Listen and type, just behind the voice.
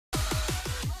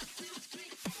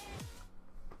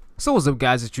So what's up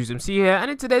guys, it's MC here,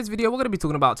 and in today's video we're going to be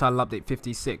talking about title update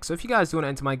 56. So if you guys do want to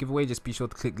enter my giveaway, just be sure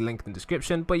to click the link in the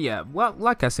description. But yeah, well,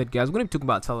 like I said guys, we're going to be talking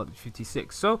about title update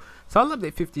 56. So title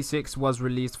update 56 was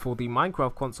released for the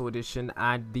Minecraft console edition,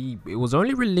 and it was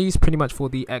only released pretty much for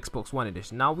the Xbox One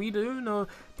edition. Now we do know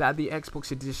that the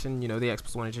Xbox edition, the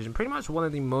Xbox One edition, pretty much one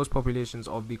of the most populations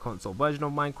of the console version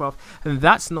of Minecraft, and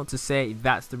that's not to say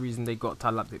that's the reason they got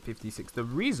title update 56. The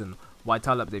reason why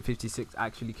title update 56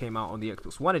 actually came out on the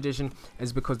Xbox One edition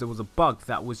is because there was a bug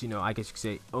that was, I guess you could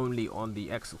say, only on the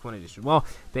Xbox One edition. Well,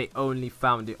 they only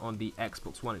found it on the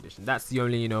Xbox One edition. That's the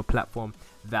only, platform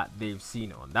that they've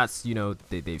seen it on. That's,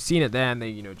 they've seen it there, and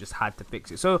they, just had to fix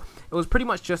it. So it was pretty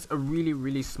much just a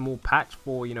really small patch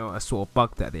for, a sort of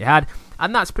bug that they had.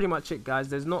 And that's pretty much it, guys.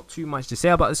 There's not too much to say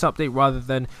about this update, rather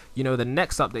than, the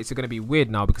next updates are going to be weird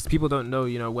now, because people don't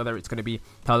know, whether it's going to be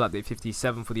title update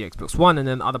 57 for the Xbox One, and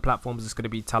then other platforms it's going to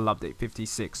be title update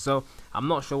 56. So I'm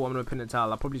not sure what I'm going to put in the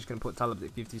title. I'm probably just going to put title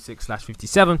update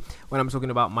 56/57 when I'm talking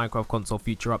about Minecraft console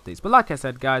future updates. But like I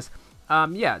said, guys,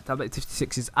 yeah, title update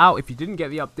 56 is out. If you didn't get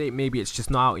the update, maybe it's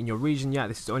just not out in your region yet.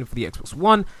 This is only for the Xbox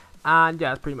One. And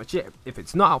yeah, that's pretty much it. If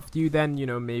it's not out for you, then,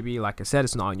 maybe, like I said,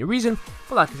 it's not out in your region.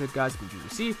 But like I said, guys, it's been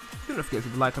GC. Do not forget to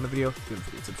leave a like on the video. Do not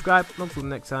forget to subscribe. And until the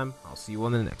next time, I'll see you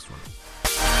on the next one.